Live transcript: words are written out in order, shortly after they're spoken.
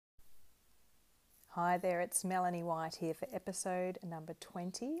Hi there, it's Melanie White here for episode number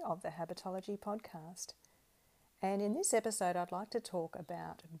 20 of the Habitology podcast. And in this episode, I'd like to talk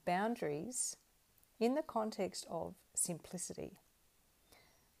about boundaries in the context of simplicity.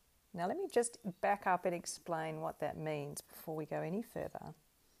 Now, let me just back up and explain what that means before we go any further.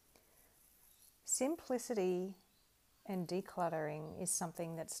 Simplicity and decluttering is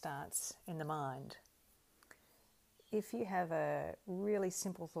something that starts in the mind. If you have a really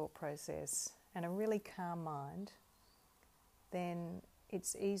simple thought process and a really calm mind, then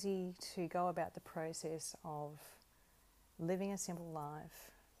it's easy to go about the process of living a simple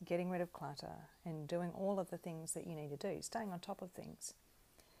life, getting rid of clutter, and doing all of the things that you need to do, staying on top of things.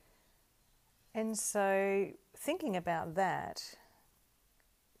 And so thinking about that,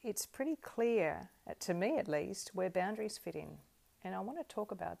 it's pretty clear, to me at least, where boundaries fit in. And I want to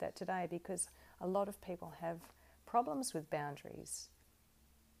talk about that today because a lot of people have problems with boundaries,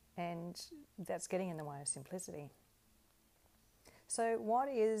 and that's getting in the way of simplicity. So what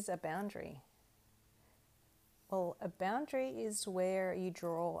is a boundary? Well, a boundary is where you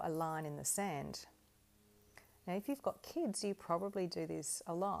draw a line in the sand. Now, if you've got kids, you probably do this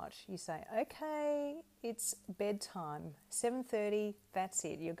a lot. You say, okay, it's bedtime, 7:30, that's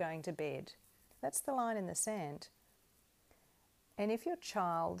it, you're going to bed. That's the line in the sand. And if your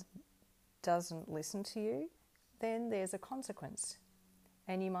child doesn't listen to you, then there's a consequence.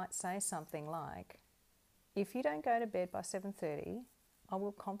 And you might say something like, if you don't go to bed by 7:30, I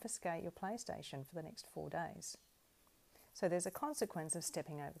will confiscate your PlayStation for the next 4 days. So there's a consequence of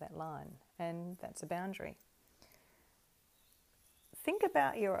stepping over that line, and that's a boundary. Think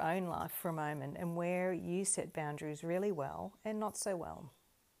about your own life for a moment and where you set boundaries really well and not so well.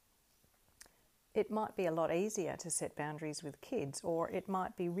 It might be a lot easier to set boundaries with kids, or it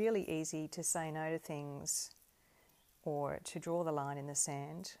might be really easy to say no to things or to draw the line in the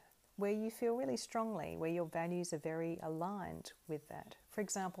sand where you feel really strongly, where your values are very aligned with that. For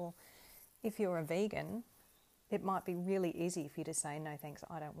example, if you're a vegan, it might be really easy for you to say, no thanks,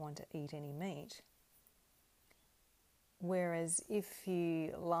 I don't want to eat any meat. Whereas if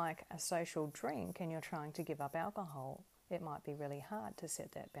you like a social drink and you're trying to give up alcohol, it might be really hard to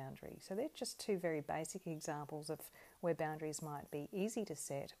set that boundary. So they're just two very basic examples of where boundaries might be easy to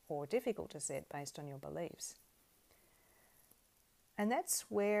set or difficult to set based on your beliefs. And that's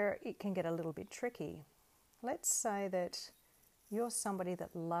where it can get a little bit tricky. Let's say that you're somebody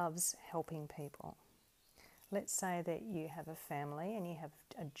that loves helping people. Let's say that you have a family and you have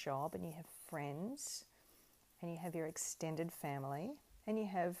a job and you have friends and you have your extended family and you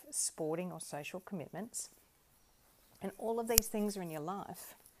have sporting or social commitments, and all of these things are in your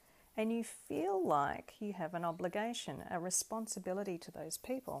life, and you feel like you have an obligation, a responsibility to those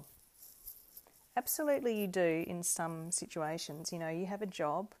people. Absolutely you do in some situations. You know, you have a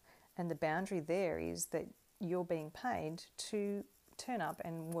job and the boundary there is that you're being paid to turn up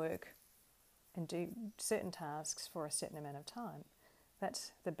and work and do certain tasks for a certain amount of time.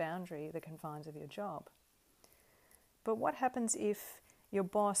 That's the boundary, the confines of your job. But what happens if your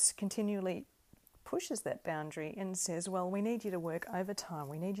boss continually pushes that boundary and says, well, we need you to work overtime,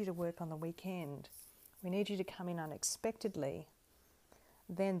 we need you to work on the weekend, we need you to come in unexpectedly?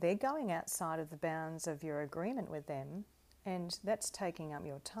 Then they're going outside of the bounds of your agreement with them, and that's taking up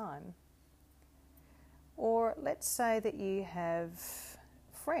your time. Or let's say that you have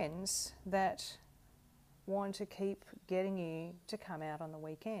friends that want to keep getting you to come out on the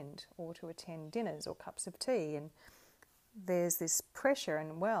weekend or to attend dinners or cups of tea, and there's this pressure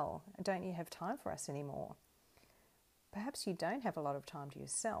and, well, don't you have time for us anymore? Perhaps you don't have a lot of time to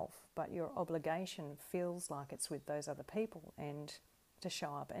yourself, but your obligation feels like it's with those other people and to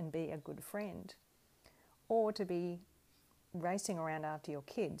show up and be a good friend, or to be racing around after your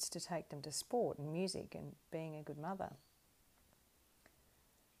kids to take them to sport and music and being a good mother.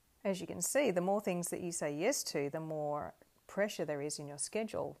 As you can see, the more things that you say yes to, the more pressure there is in your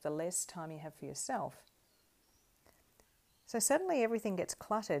schedule, the less time you have for yourself. So suddenly everything gets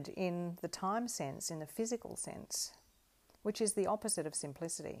cluttered in the time sense, in the physical sense, which is the opposite of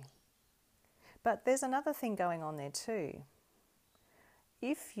simplicity. But there's another thing going on there too.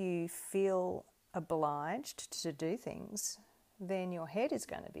 If you feel obliged to do things, then your head is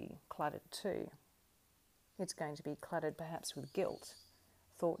going to be cluttered too. It's going to be cluttered perhaps with guilt,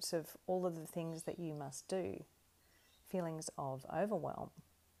 thoughts of all of the things that you must do, feelings of overwhelm.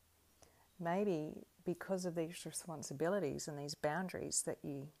 Maybe because of these responsibilities and these boundaries that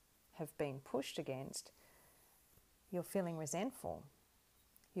you have been pushed against, you're feeling resentful.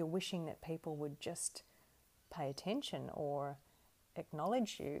 You're wishing that people would just pay attention or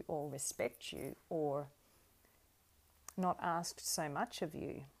acknowledge you or respect you or not asked so much of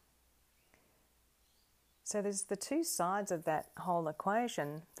you. So there's the two sides of that whole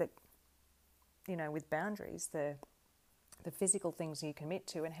equation that, with boundaries, the physical things you commit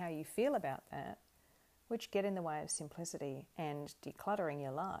to and how you feel about that, which get in the way of simplicity and decluttering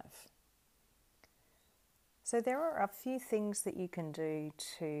your life. So there are a few things that you can do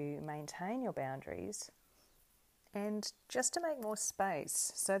to maintain your boundaries and just to make more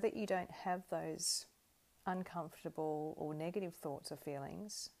space so that you don't have those uncomfortable or negative thoughts or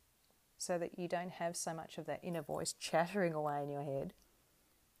feelings, so that you don't have so much of that inner voice chattering away in your head,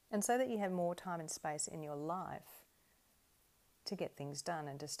 and so that you have more time and space in your life to get things done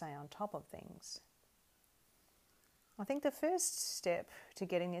and to stay on top of things. I think the first step to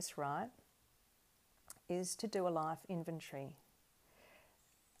getting this right is to do a life inventory.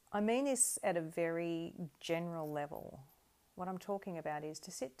 I mean this at a very general level. What I'm talking about is to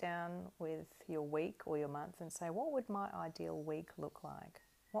sit down with your week or your month and say, what would my ideal week look like?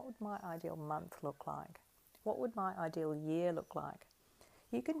 What would my ideal month look like? What would my ideal year look like?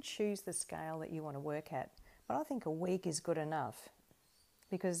 You can choose the scale that you want to work at, but I think a week is good enough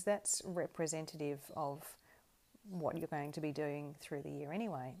because that's representative of what you're going to be doing through the year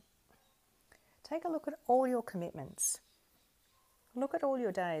anyway. Take a look at all your commitments. Look at all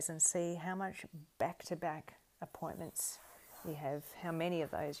your days and see how much back-to-back appointments you have, how many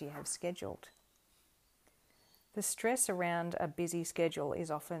of those you have scheduled. The stress around a busy schedule is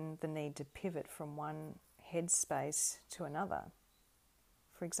often the need to pivot from one headspace to another.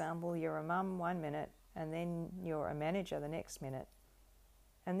 For example, you're a mum 1 minute, and then you're a manager the next minute,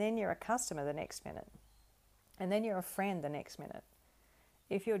 and then you're a customer the next minute, and then you're a friend the next minute.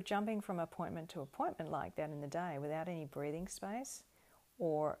 If you're jumping from appointment to appointment like that in the day without any breathing space,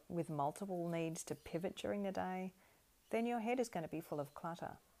 or with multiple needs to pivot during the day, then your head is going to be full of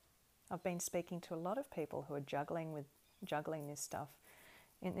clutter. I've been speaking to a lot of people who are juggling this stuff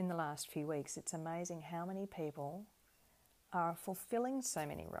in the last few weeks. It's amazing how many people are fulfilling so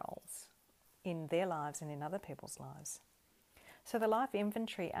many roles in their lives and in other people's lives. So the life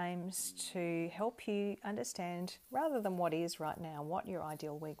inventory aims to help you understand, rather than what is right now, what your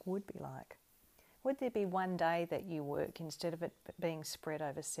ideal week would be like. Would there be one day that you work instead of it being spread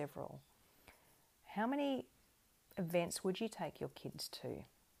over several? How many events would you take your kids to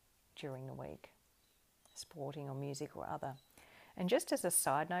during the week? Sporting or music or other. And just as a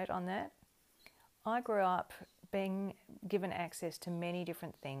side note on that, I grew up being given access to many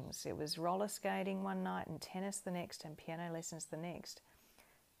different things. It was roller skating one night and tennis the next and piano lessons the next.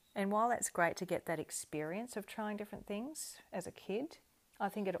 And while that's great to get that experience of trying different things as a kid, I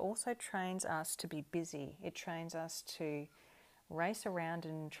think it also trains us to be busy. It trains us to race around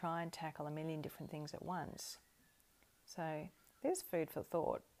and try and tackle a million different things at once. So there's food for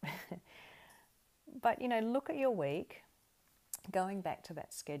thought. But, look at your week, going back to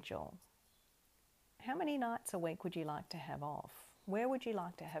that schedule. How many nights a week would you like to have off? Where would you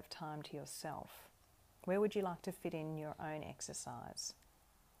like to have time to yourself? Where would you like to fit in your own exercise?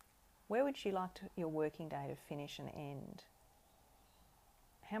 Where would you like your working day to finish and end?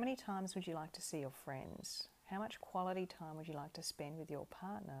 How many times would you like to see your friends? How much quality time would you like to spend with your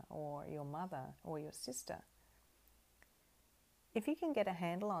partner or your mother or your sister? If you can get a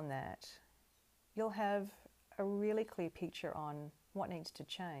handle on that, you'll have a really clear picture on what needs to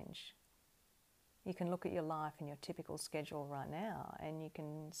change. You can look at your life and your typical schedule right now and you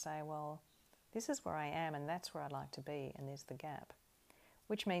can say, well, this is where I am and that's where I'd like to be, and there's the gap,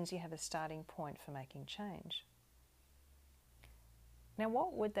 which means you have a starting point for making change. Now,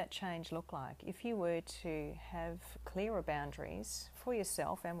 what would that change look like if you were to have clearer boundaries for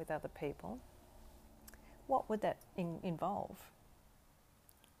yourself and with other people? What would that involve?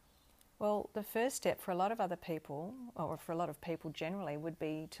 Well, the first step for a lot of other people, or for a lot of people generally, would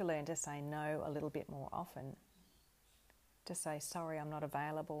be to learn to say no a little bit more often. To say, sorry, I'm not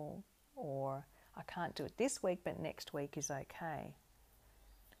available, or I can't do it this week, but next week is okay.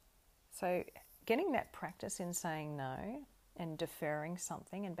 So getting that practice in saying no and deferring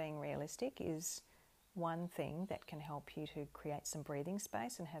something and being realistic is one thing that can help you to create some breathing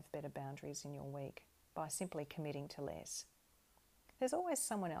space and have better boundaries in your week by simply committing to less. There's always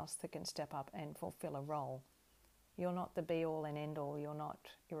someone else that can step up and fulfill a role. You're not the be-all and end-all. You're not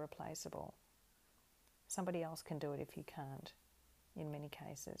irreplaceable. Somebody else can do it if you can't, in many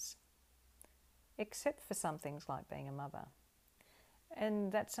cases, except for some things like being a mother.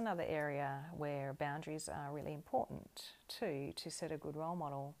 And that's another area where boundaries are really important too, to set a good role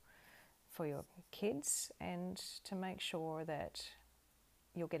model for your kids and to make sure that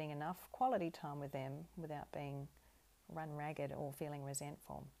you're getting enough quality time with them without being run ragged or feeling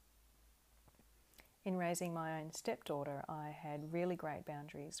resentful. In raising my own stepdaughter, I had really great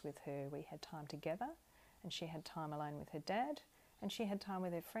boundaries with her. We had time together and she had time alone with her dad, and she had time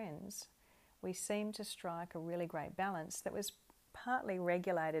with her friends. We seemed to strike a really great balance that was partly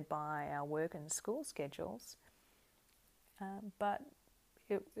regulated by our work and school schedules, but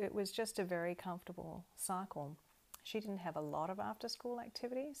it was just a very comfortable cycle. She didn't have a lot of after-school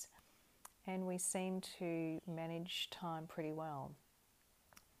activities, and we seemed to manage time pretty well.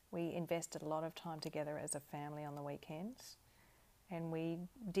 We invested a lot of time together as a family on the weekends, and we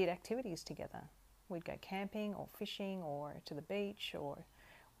did activities together. We'd go camping or fishing or to the beach or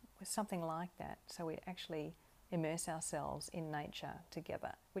something like that. So we'd actually immerse ourselves in nature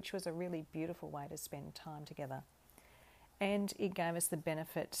together, which was a really beautiful way to spend time together. And it gave us the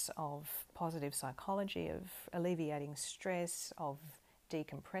benefits of positive psychology, of alleviating stress, of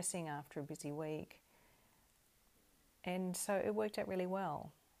decompressing after a busy week. And so it worked out really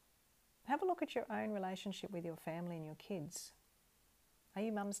well. Have a look at your own relationship with your family and your kids. Are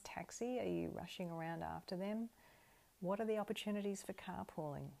you mum's taxi? Are you rushing around after them? What are the opportunities for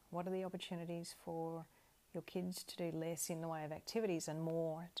carpooling? What are the opportunities for your kids to do less in the way of activities and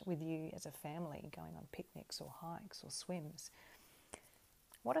more with you as a family, going on picnics or hikes or swims?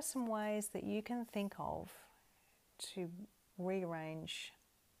 What are some ways that you can think of to rearrange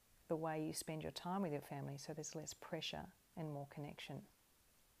the way you spend your time with your family so there's less pressure and more connection?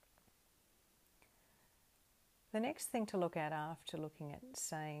 The next thing to look at after looking at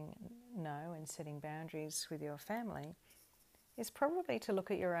saying no and setting boundaries with your family is probably to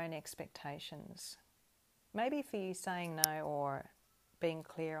look at your own expectations. Maybe for you, saying no or being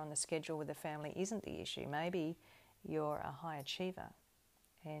clear on the schedule with the family isn't the issue. Maybe you're a high achiever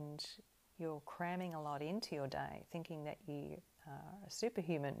and you're cramming a lot into your day, thinking that you are a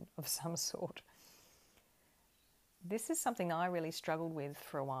superhuman of some sort. This is something I really struggled with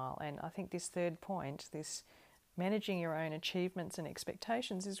for a while, and I think this third point, this managing your own achievements and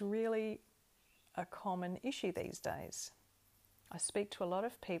expectations, is really a common issue these days. I speak to a lot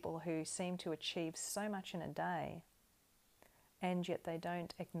of people who seem to achieve so much in a day, and yet they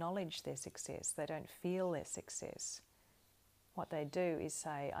don't acknowledge their success. They don't feel their success. What they do is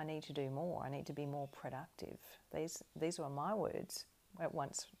say, I need to do more. I need to be more productive. These were my words at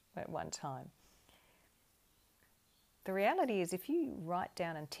one time. The reality is, if you write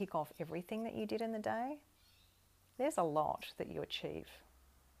down and tick off everything that you did in the day, there's a lot that you achieve.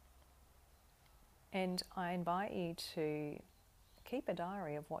 And I invite you to keep a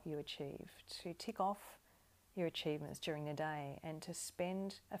diary of what you achieve, to tick off your achievements during the day, and to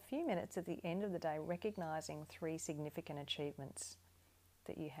spend a few minutes at the end of the day recognizing 3 significant achievements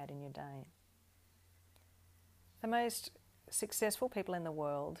that you had in your day. The most successful people in the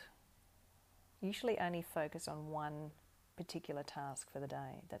world usually only focus on one particular task for the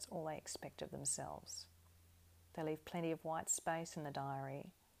day. That's all they expect of themselves. They leave plenty of white space in the diary,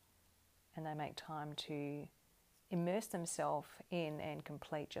 and they make time to immerse themselves in and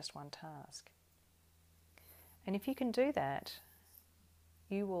complete just one task. And if you can do that,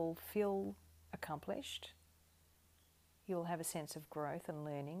 you will feel accomplished. You will have a sense of growth and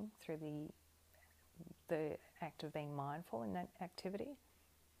learning through the act of being mindful in that activity.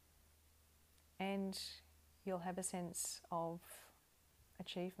 And you'll have a sense of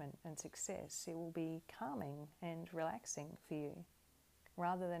achievement and success. It will be calming and relaxing for you,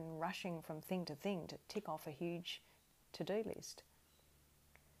 rather than rushing from thing to thing to tick off a huge to-do list.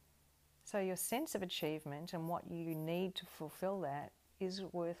 So your sense of achievement and what you need to fulfill that is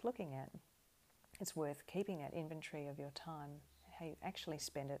worth looking at. It's worth keeping that inventory of your time, how you actually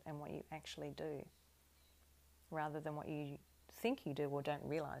spend it and what you actually do, rather than what you think you do or don't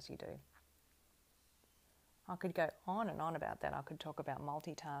realize you do. I could go on and on about that. I could talk about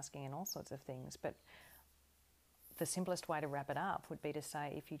multitasking and all sorts of things, but the simplest way to wrap it up would be to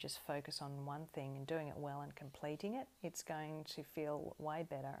say, if you just focus on one thing and doing it well and completing it, it's going to feel way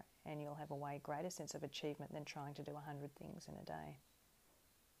better, and you'll have a way greater sense of achievement than trying to do 100 things in a day.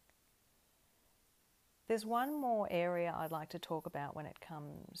 There's one more area I'd like to talk about when it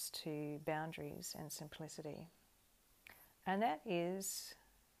comes to boundaries and simplicity, and that is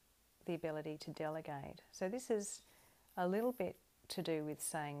the ability to delegate. So this is a little bit to do with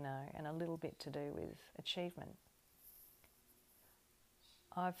saying no and a little bit to do with achievement.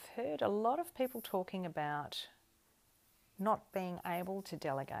 I've heard a lot of people talking about not being able to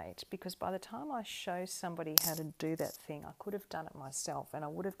delegate, because by the time I show somebody how to do that thing, I could have done it myself and I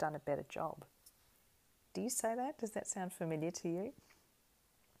would have done a better job. Do you say that? Does that sound familiar to you?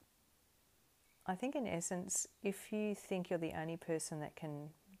 I think in essence, if you think you're the only person that can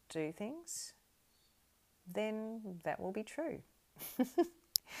do things, then that will be true.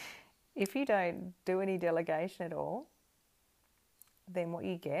 If you don't do any delegation at all, then what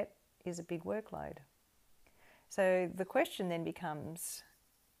you get is a big workload. So the question then becomes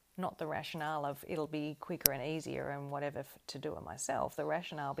not the rationale of it'll be quicker and easier and whatever to do it myself. The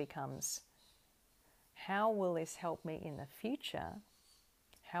rationale becomes, how will this help me in the future?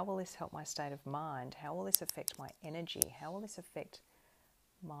 How will this help my state of mind? How will this affect my energy? How will this affect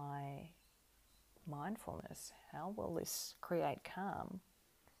my mindfulness? How will this create calm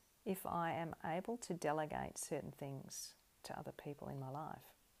if I am able to delegate certain things to other people in my life?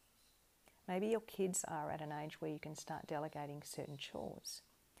 Maybe your kids are at an age where you can start delegating certain chores.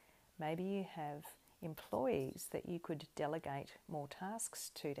 Maybe you have employees that you could delegate more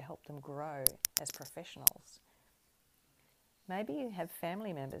tasks to help them grow as professionals. Maybe you have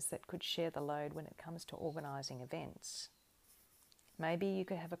family members that could share the load when it comes to organising events. Maybe you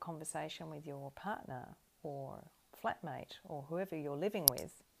could have a conversation with your partner or flatmate or whoever you're living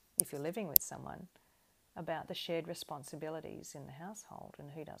with, if you're living with someone, about the shared responsibilities in the household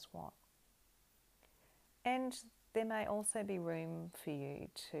and who does what. And there may also be room for you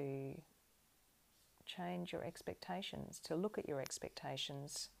to change your expectations, to look at your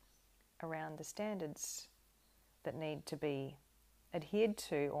expectations around the standards that need to be adhered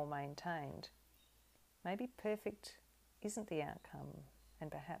to or maintained. Maybe perfect isn't the outcome, and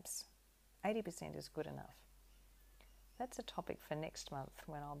perhaps 80% is good enough. That's a topic for next month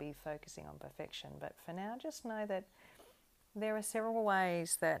when I'll be focusing on perfection. But for now, just know that there are several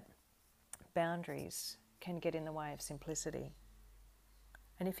ways that boundaries can get in the way of simplicity.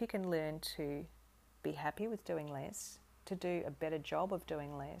 And if you can learn to be happy with doing less, to do a better job of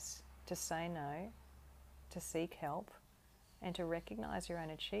doing less, to say no, to seek help, and to recognise your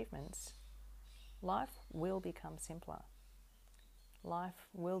own achievements, life will become simpler. Life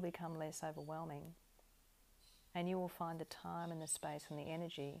will become less overwhelming. And you will find the time and the space and the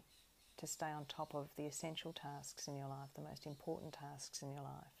energy to stay on top of the essential tasks in your life, the most important tasks in your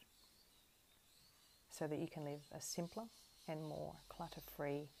life, so that you can live a simpler and more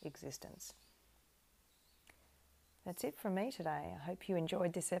clutter-free existence. That's it from me today. I hope you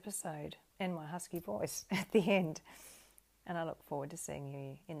enjoyed this episode and my husky voice at the end. And I look forward to seeing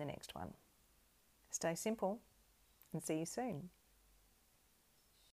you in the next one. Stay simple and see you soon.